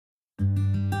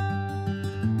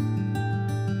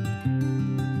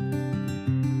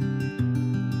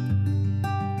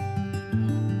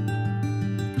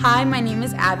Hi, my name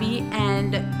is Abby,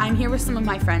 and I'm here with some of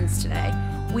my friends today.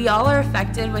 We all are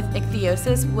affected with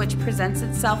ichthyosis, which presents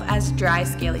itself as dry,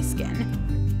 scaly skin.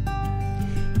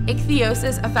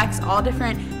 Ichthyosis affects all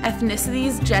different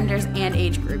ethnicities, genders, and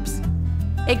age groups.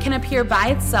 It can appear by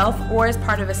itself or as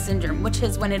part of a syndrome, which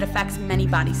is when it affects many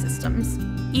body systems.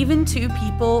 Even two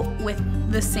people with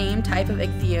the same type of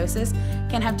ichthyosis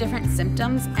can have different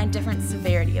symptoms and different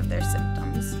severity of their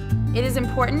symptoms. It is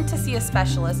important to see a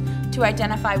specialist to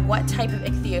identify what type of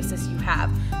ichthyosis you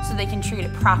have so they can treat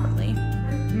it properly.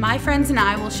 My friends and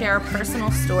I will share our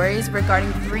personal stories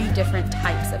regarding 3 different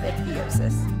types of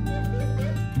ichthyosis.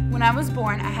 When I was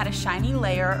born, I had a shiny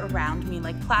layer around me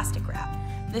like plastic wrap.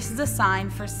 This is a sign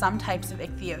for some types of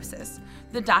ichthyosis.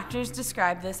 The doctors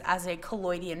describe this as a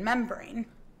colloidal membrane.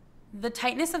 The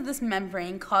tightness of this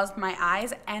membrane caused my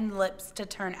eyes and lips to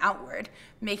turn outward,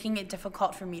 making it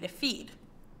difficult for me to feed.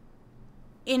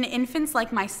 In infants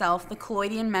like myself, the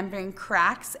colloidal membrane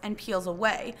cracks and peels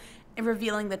away,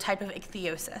 revealing the type of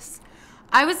ichthyosis.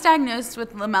 I was diagnosed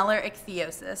with lamellar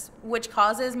ichthyosis, which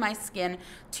causes my skin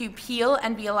to peel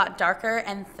and be a lot darker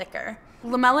and thicker.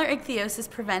 Lamellar ichthyosis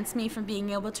prevents me from being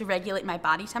able to regulate my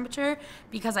body temperature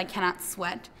because I cannot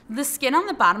sweat. The skin on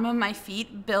the bottom of my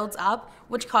feet builds up,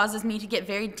 which causes me to get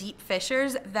very deep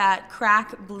fissures that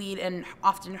crack, bleed, and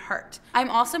often hurt.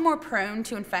 I'm also more prone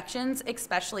to infections,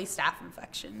 especially staph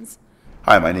infections.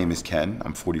 Hi, my name is Ken.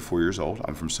 I'm 44 years old.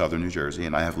 I'm from southern New Jersey,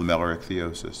 and I have lamellar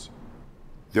ichthyosis.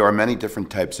 There are many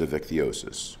different types of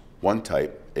ichthyosis. One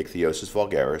type, Ichthyosis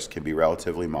vulgaris, can be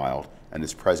relatively mild and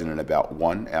is present in about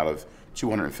 1 out of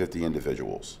 250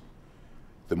 individuals.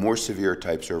 The more severe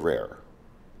types are rare.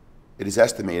 It is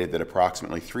estimated that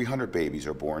approximately 300 babies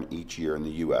are born each year in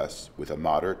the U.S. with a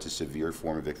moderate to severe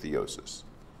form of ichthyosis.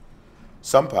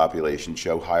 Some populations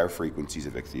show higher frequencies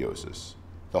of ichthyosis.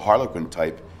 The Harlequin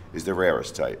type is the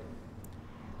rarest type.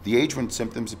 The age when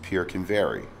symptoms appear can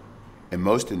vary. In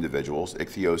most individuals,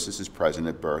 ichthyosis is present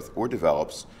at birth or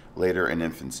develops later in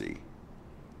infancy,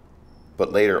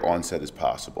 but later onset is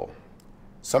possible.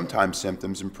 Sometimes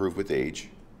symptoms improve with age,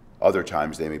 other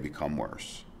times they may become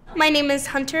worse. My name is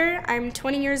Hunter. I'm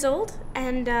 20 years old,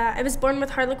 and I was born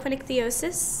with Harlequin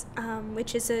ichthyosis,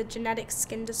 which is a genetic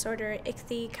skin disorder.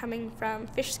 Ichthy coming from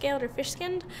fish-scaled or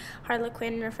fish-skinned,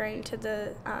 Harlequin referring to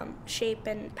the shape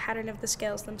and pattern of the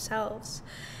scales themselves.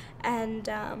 And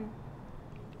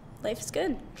life's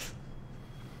good.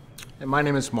 And my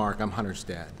name is Mark. I'm Hunter's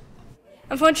dad.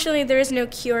 Unfortunately, there is no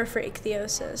cure for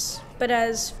ichthyosis, but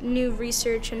as new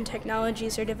research and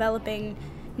technologies are developing,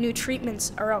 new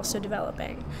treatments are also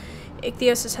developing.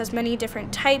 Ichthyosis has many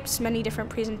different types, many different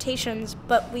presentations,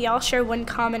 but we all share one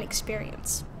common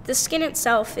experience. The skin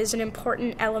itself is an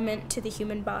important element to the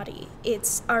human body.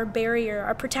 It's our barrier,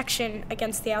 our protection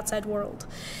against the outside world.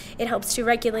 It helps to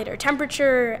regulate our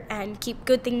temperature and keep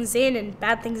good things in and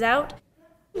bad things out.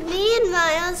 Me and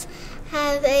Miles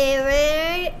have a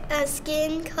rare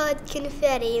skin called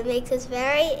confetti. It makes us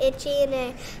very itchy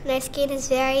and our skin is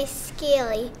very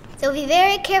scaly. So be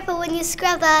very careful when you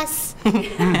scrub us.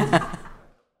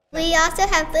 We also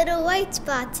have little white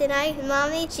spots and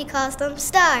Mommy, she calls them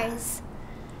stars.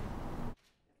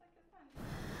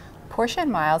 Portia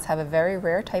and Miles have a very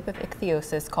rare type of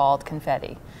ichthyosis called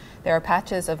confetti. There are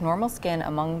patches of normal skin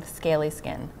among the scaly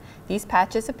skin. These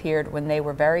patches appeared when they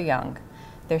were very young.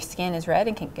 Their skin is red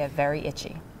and can get very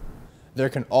itchy. There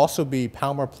can also be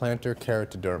palmar-plantar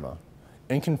keratoderma.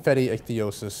 In confetti,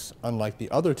 ichthyosis, unlike the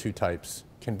other 2 types,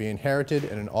 can be inherited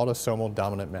in an autosomal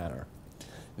dominant manner.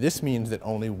 This means that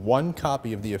only 1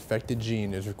 copy of the affected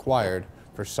gene is required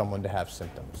for someone to have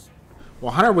symptoms.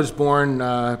 Well, Hunter was born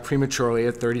prematurely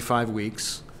at 35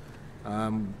 weeks.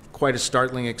 Quite a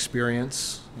startling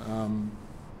experience.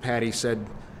 Patty said,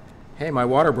 "Hey, my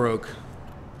water broke."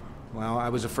 Well, I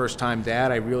was a first-time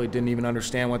dad. I really didn't even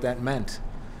understand what that meant.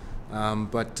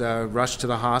 But rushed to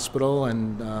the hospital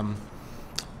and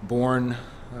born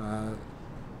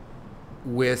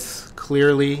with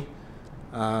clearly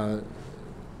a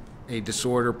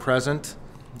disorder present.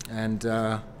 And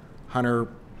Hunter,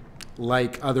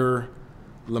 like other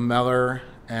lamellar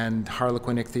and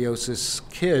Harlequin ichthyosis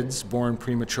kids born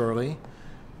prematurely,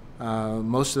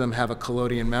 most of them have a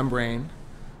collodion membrane.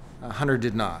 Hunter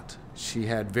did not. She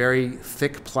had very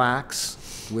thick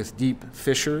plaques with deep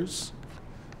fissures,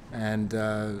 and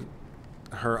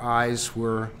her eyes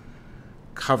were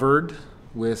covered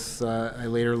with, I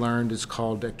later learned, is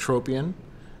called ectropion,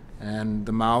 and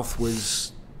the mouth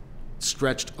was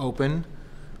stretched open,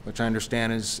 which I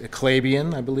understand is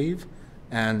eclabion, I believe,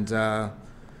 and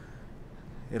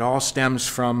it all stems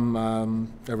from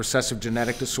a recessive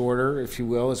genetic disorder, if you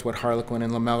will, is what Harlequin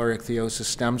and lamellar ichthyosis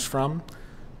stems from.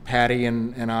 Patty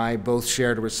and I both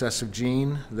shared a recessive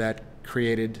gene that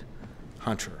created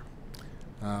Hunter.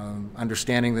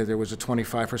 Understanding that there was a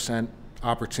 25%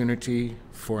 opportunity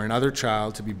for another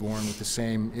child to be born with the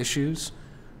same issues,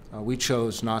 we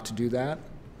chose not to do that,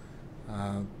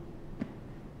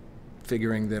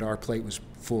 figuring that our plate was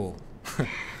full.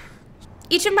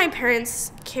 Each of my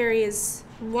parents carries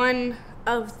one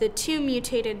of the 2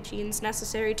 mutated genes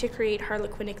necessary to create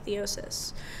Harlequin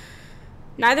ichthyosis.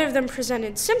 Neither of them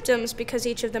presented symptoms because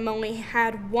each of them only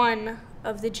had one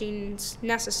of the genes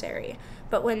necessary.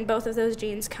 But when both of those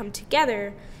genes come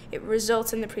together, it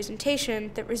results in the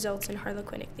presentation that results in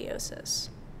Harlequin ichthyosis.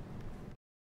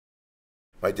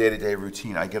 My day-to-day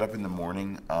routine, I get up in the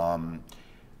morning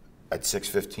at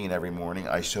 6:15 every morning.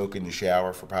 I soak in the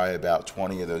shower for probably about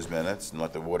 20 of those minutes and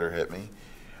let the water hit me.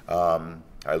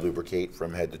 I lubricate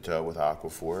from head to toe with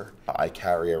Aquaphor. I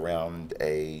carry around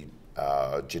a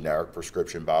generic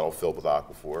prescription bottle filled with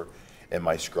Aquaphor in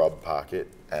my scrub pocket,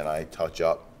 and I touch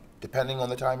up depending on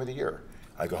the time of the year.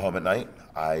 I go home at night,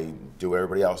 I do what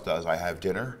everybody else does. I have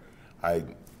dinner, I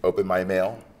open my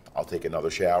mail, I'll take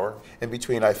another shower. In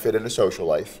between, I fit in a social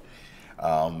life,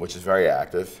 which is very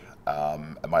active.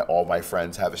 And all my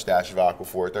friends have a stash of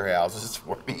Aquaphor at their houses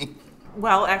for me.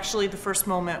 Well, actually, the first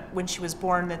moment when she was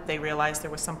born that they realized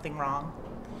there was something wrong.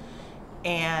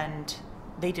 And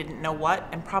they didn't know what,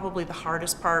 and probably the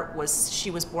hardest part was she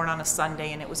was born on a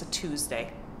Sunday and it was a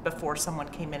Tuesday before someone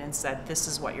came in and said, this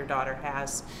is what your daughter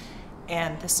has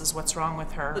and this is what's wrong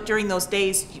with her. During those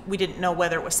days, we didn't know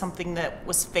whether it was something that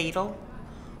was fatal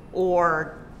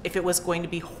or if it was going to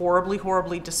be horribly,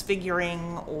 horribly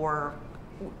disfiguring, or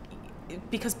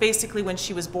because basically when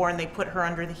she was born, they put her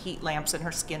under the heat lamps and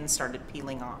her skin started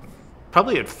peeling off.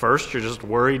 Probably at first you're just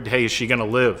worried, hey, is she gonna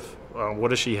live? What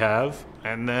does she have?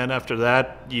 And then after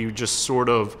that, you just sort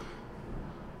of,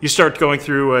 you start going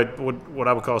through what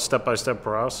I would call a step-by-step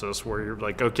process where you're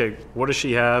like, okay, what does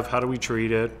she have? How do we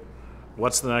treat it?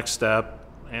 What's the next step?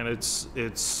 And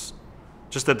it's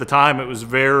just at the time, it was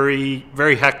very,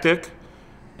 very hectic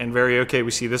and very, okay,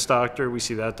 we see this doctor, we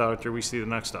see that doctor, we see the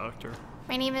next doctor.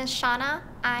 My name is Shawna.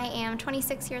 I am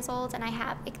 26 years old and I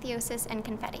have ichthyosis and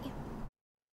confetti.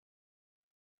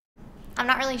 I'm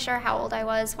not really sure how old I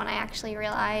was when I actually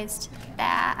realized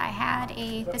that I had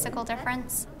a physical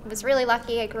difference. I was really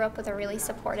lucky. I grew up with a really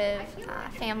supportive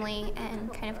family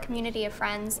and kind of community of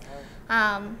friends.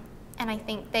 And I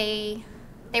think they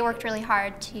worked really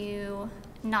hard to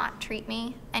not treat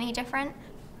me any different.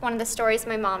 One of the stories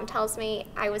my mom tells me,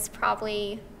 I was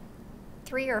probably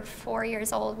 3 or 4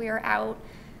 years old. We were out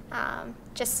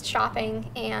just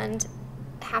shopping and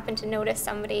happened to notice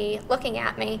somebody looking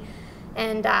at me.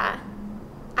 And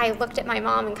I looked at my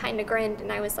mom and kind of grinned, and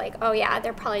I was like, oh yeah,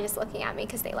 they're probably just looking at me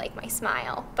because they like my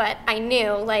smile. But I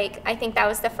knew, like, I think that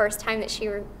was the first time that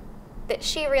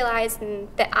she realized and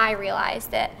that I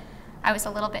realized that I was a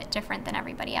little bit different than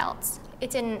everybody else. It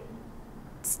didn't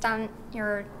stunt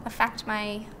or affect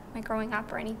my growing up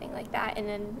or anything like that in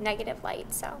a negative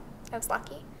light, so I was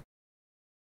lucky.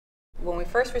 When we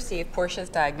first received Portia's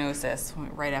diagnosis,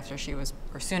 right after she was,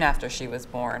 or soon after she was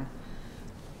born,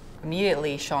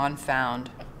 immediately Sean found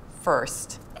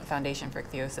first the Foundation for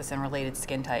Ichthyosis and Related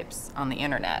Skin Types on the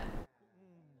internet.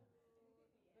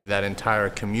 That entire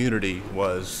community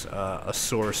was a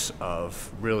source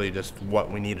of really just what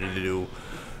we needed to do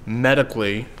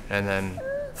medically, and then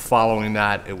following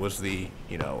that, it was the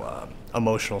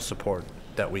emotional support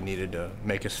that we needed to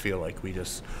make us feel like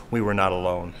we were not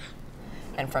alone.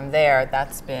 And from there,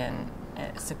 that's been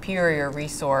a superior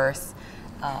resource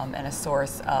and a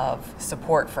source of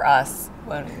support for us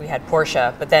when we had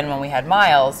Portia. But then when we had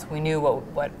Miles, we knew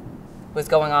what was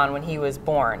going on when he was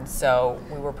born. So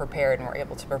we were prepared and were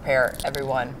able to prepare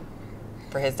everyone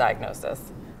for his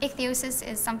diagnosis. Ichthyosis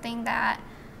is something that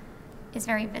is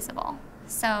very visible.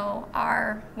 So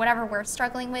whatever we're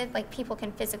struggling with, like, people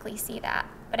can physically see that,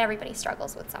 but everybody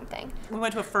struggles with something. We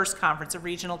went to a first conference, a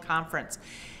regional conference,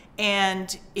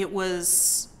 and it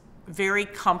was very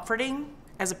comforting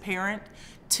as a parent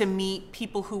to meet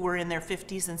people who were in their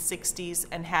 50s and 60s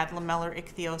and had lamellar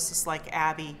ichthyosis like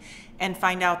Abby, and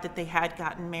find out that they had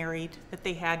gotten married, that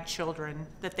they had children,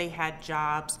 that they had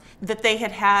jobs, that they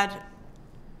had had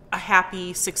a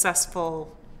happy,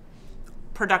 successful,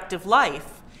 productive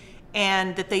life,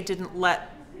 and that they didn't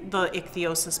let the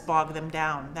ichthyosis bog them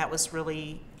down. That was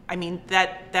really, I mean,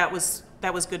 that was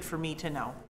good for me to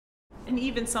know. And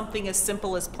even something as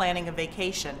simple as planning a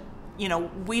vacation. You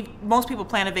know, most people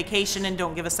plan a vacation and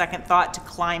don't give a second thought to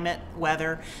climate,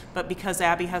 weather, but because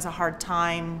Abby has a hard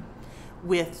time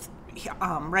with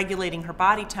regulating her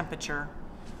body temperature,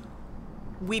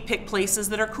 We pick places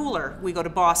that are cooler. We go to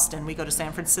Boston, we go to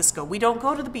San Francisco. We don't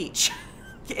go to the beach.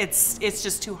 It's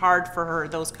just too hard for her,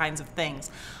 those kinds of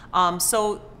things.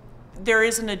 So there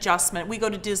is an adjustment. We go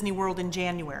to Disney World in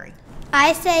January.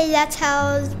 I say that's how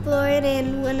I was born,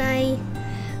 and when I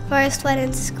first went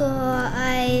in school,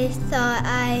 I thought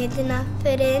I did not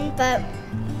fit in, but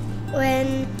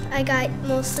when I got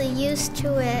mostly used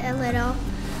to it a little,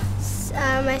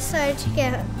 I started to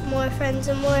get more friends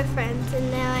and more friends, and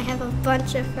now I have a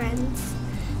bunch of friends.